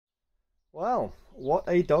Well, what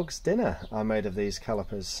a dog's dinner I made of these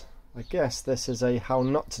calipers. I guess this is a how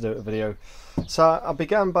not to do it video. So I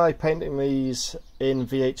began by painting these in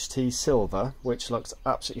VHT silver, which looks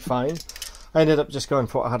absolutely fine. I ended up just going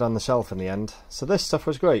for what I had on the shelf in the end. So this stuff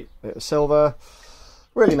was great. It was silver,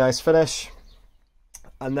 really nice finish.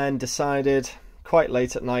 And then decided quite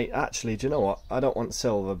late at night, actually, do you know what? I don't want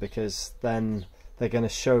silver because then they're going to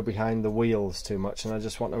show behind the wheels too much, and I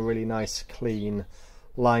just want a really nice clean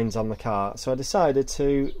lines on the car. So I decided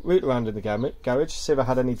to root around in the garage, see if I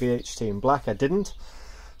had any VHT in black. I didn't,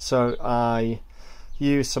 so I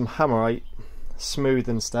used some Hammerite smooth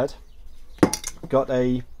instead. Got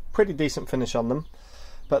a pretty decent finish on them,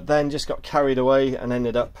 but then just got carried away and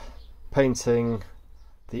ended up painting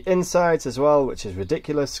the insides as well, which is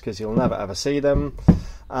ridiculous because you'll never ever see them.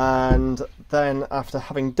 And then after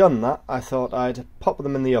having done that, I thought I'd pop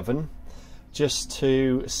them in the oven just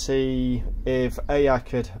to see if I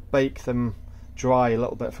could bake them dry a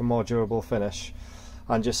little bit for more durable finish,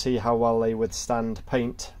 and just see how well they withstand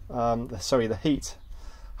paint, the heat,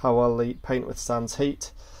 how well the paint withstands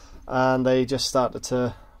heat. And they just started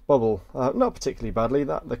to bubble, not particularly badly.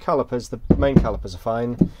 The calipers, the main calipers are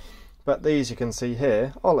fine, but these, you can see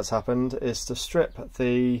here, all that's happened is to strip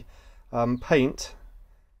the paint,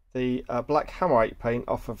 the black Hammerite paint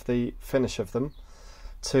off of the finish of them,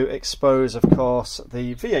 to expose, of course,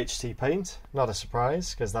 the VHT paint. Not a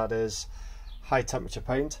surprise, because that is high temperature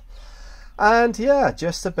paint. And yeah,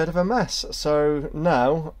 just a bit of a mess. So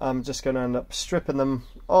now I'm just going to end up stripping them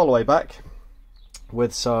all the way back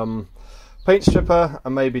with some paint stripper,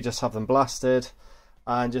 and maybe just have them blasted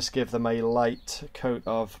and just give them a light coat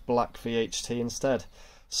of black VHT instead.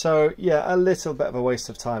 So yeah, a little bit of a waste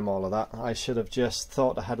of time, all of that. I should have just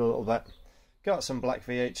thought ahead a little bit, got some black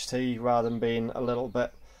VHT rather than being a little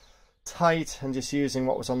bit tight and just using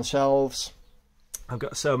what was on the shelves. I've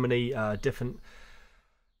got so many different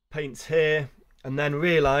paints here, and then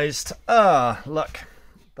realised, look,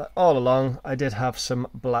 that all along I did have some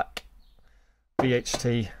black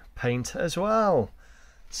VHT paint as well.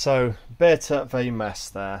 So bit of a mess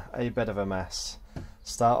there, a bit of a mess.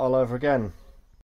 Start all over again.